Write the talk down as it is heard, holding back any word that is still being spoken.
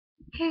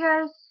Hey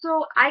guys,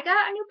 so I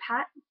got a new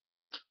pet.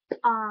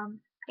 I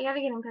got a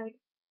guinea pig.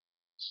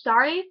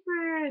 Sorry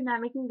for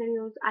not making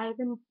videos. I have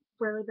been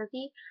really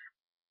busy.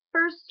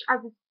 First, I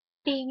was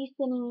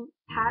babysitting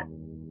pets,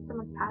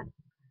 someone's pets.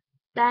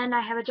 Then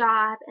I have a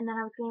job, and then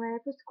I was getting ready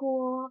for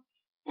school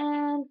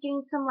and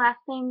getting some last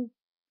things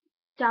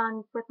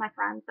done with my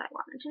friends that I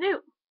wanted to do.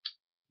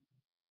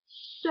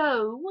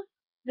 So,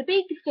 the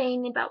big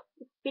thing about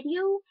this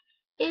video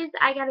is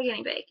I got a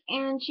guinea pig,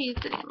 and she's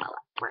sitting in my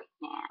lap right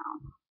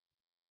now.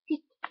 She's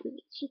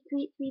sweet. She's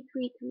sweet, sweet,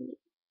 sweet, sweet.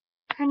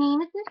 Her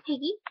name is Miss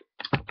Piggy,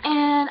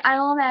 and I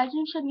will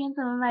imagine she'll be in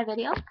some of my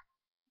videos.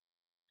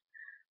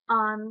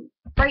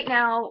 Right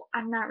now,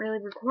 I'm not really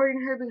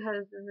recording her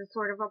because this is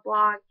sort of a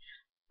vlog,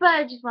 but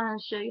I just wanted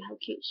to show you how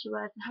cute she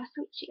was and how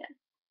sweet she is,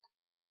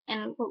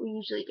 and what we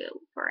usually do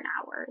for an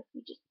hour is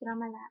we just sit on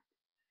my lap,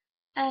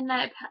 and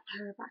I pet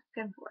her back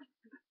and forth,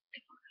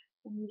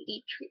 and we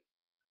eat treats.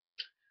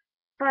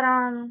 But,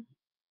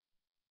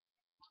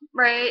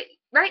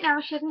 right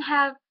now she doesn't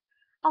have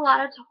a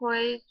lot of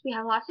toys. We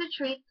have lots of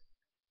treats.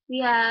 We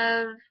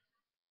have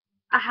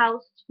a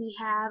house, we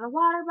have a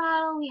water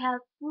bottle, we have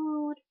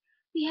food,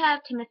 we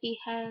have Timothy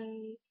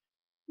hay,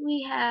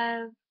 we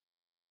have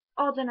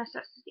all the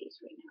necessities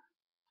right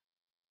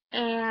now.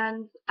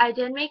 And I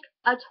did make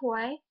a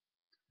toy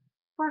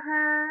for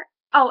her.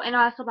 Oh, and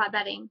I also bought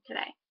bedding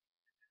today.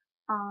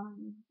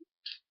 Um,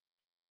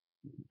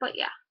 but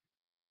yeah.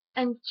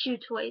 And chew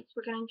toys.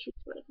 We're getting chew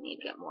toys. I need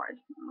to get more,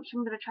 which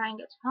I'm going to try and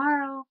get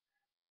tomorrow.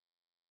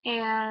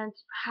 And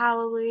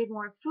probably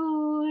more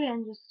food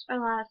and just a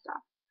lot of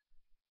stuff.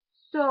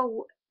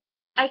 So,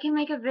 I can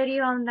make a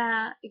video on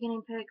that guinea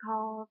pig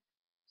called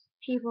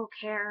People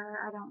Care,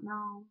 I don't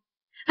know.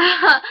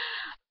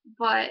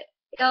 But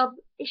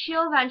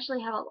she'll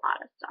eventually have a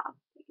lot of stuff.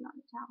 You can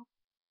already tell.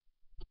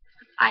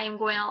 I am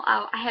going all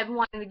out. I have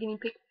wanted a guinea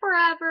pig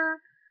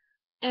forever,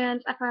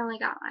 and I finally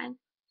got mine.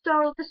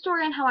 So the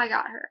story on how I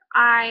got her.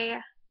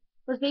 I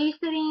was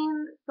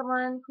babysitting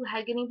someone who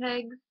had guinea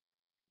pigs,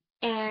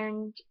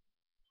 and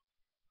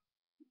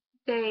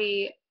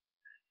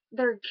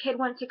their kid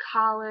went to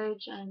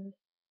college, and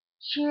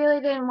she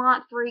really didn't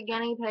want 3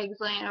 guinea pigs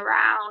laying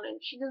around, and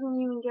she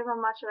doesn't even give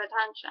them much of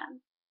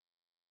attention.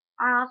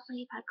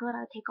 Honestly, if I could,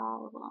 I'd take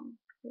all of them,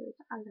 because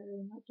I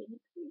love my guinea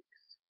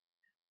pigs.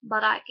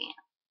 But I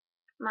can't.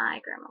 My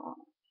grandma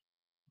won't.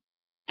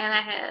 And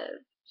I have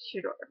 2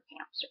 dwarf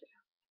hamsters.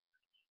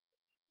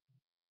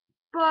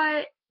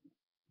 But,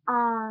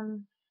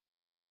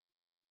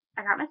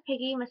 I got Miss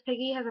Piggy. Miss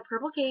Piggy has a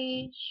purple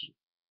cage,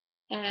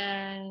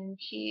 and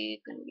she's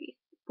gonna be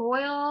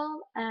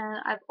spoiled, and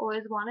I've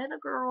always wanted a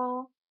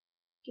girl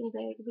guinea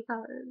pig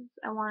because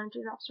I wanted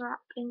to dress her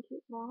up in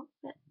cute little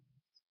outfits.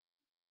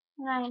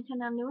 And I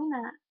intend on doing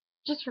that.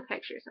 Just for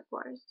pictures, of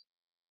course.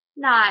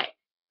 Not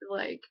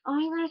like, oh,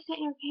 you're gonna sit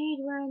in your cage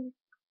wearing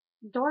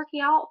this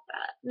dorky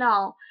outfit.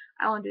 No,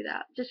 I won't do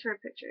that. Just for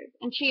pictures.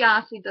 And she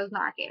honestly does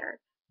not care.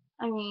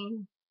 I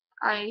mean,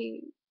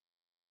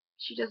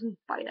 she doesn't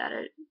bite at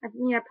it. I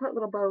mean, I put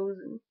little bows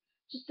and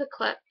just a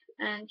clip,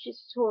 and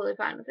she's totally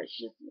fine with it.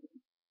 She just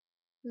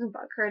doesn't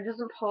bug her. It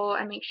doesn't pull.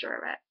 I make sure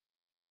of it.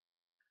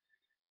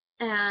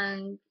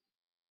 And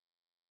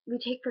we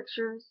take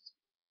pictures.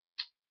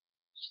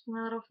 She's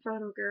my little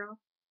photo girl.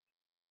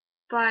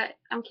 But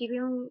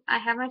I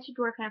have my 2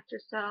 dwarf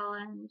hamsters still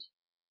and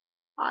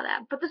all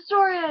that. But the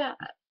story,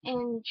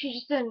 and she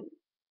just didn't,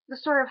 the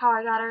story of how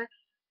I got her,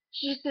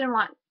 she just didn't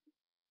want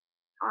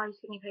all these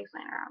guinea pigs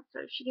laying around. So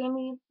she gave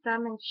me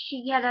them, and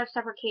she had to have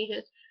separate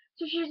cages.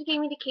 So she just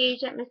gave me the cage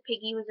that Miss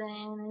Piggy was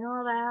in and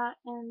all that.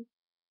 And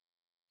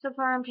so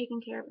far I'm taking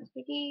care of Miss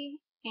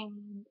Piggy,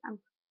 and I'm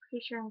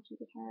pretty sure I'm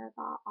taking care of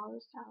all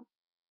this stuff.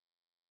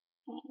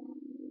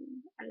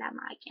 And I love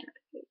my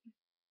guinea pig.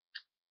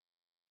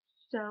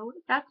 So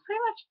that's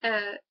pretty much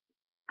it.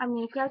 I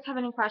mean, if you guys have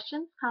any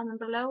questions, comment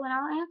below and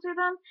I'll answer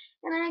them.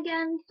 And then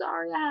again,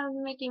 sorry I haven't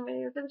been making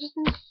videos. I've just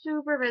been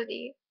super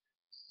busy.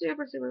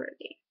 Super, super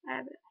busy. I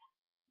have it.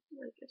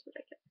 Like, it's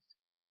ridiculous.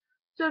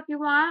 So if you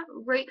want,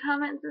 rate,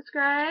 comment, and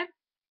subscribe.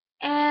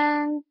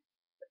 And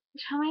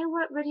tell me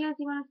what videos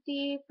you want to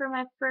see for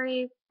my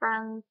furry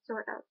friends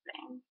sort of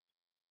thing.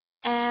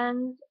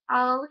 And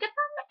I'll look at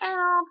them and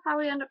I'll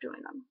probably end up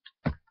doing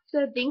them.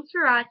 So thanks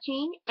for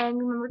watching, and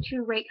remember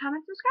to rate,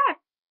 comment, subscribe.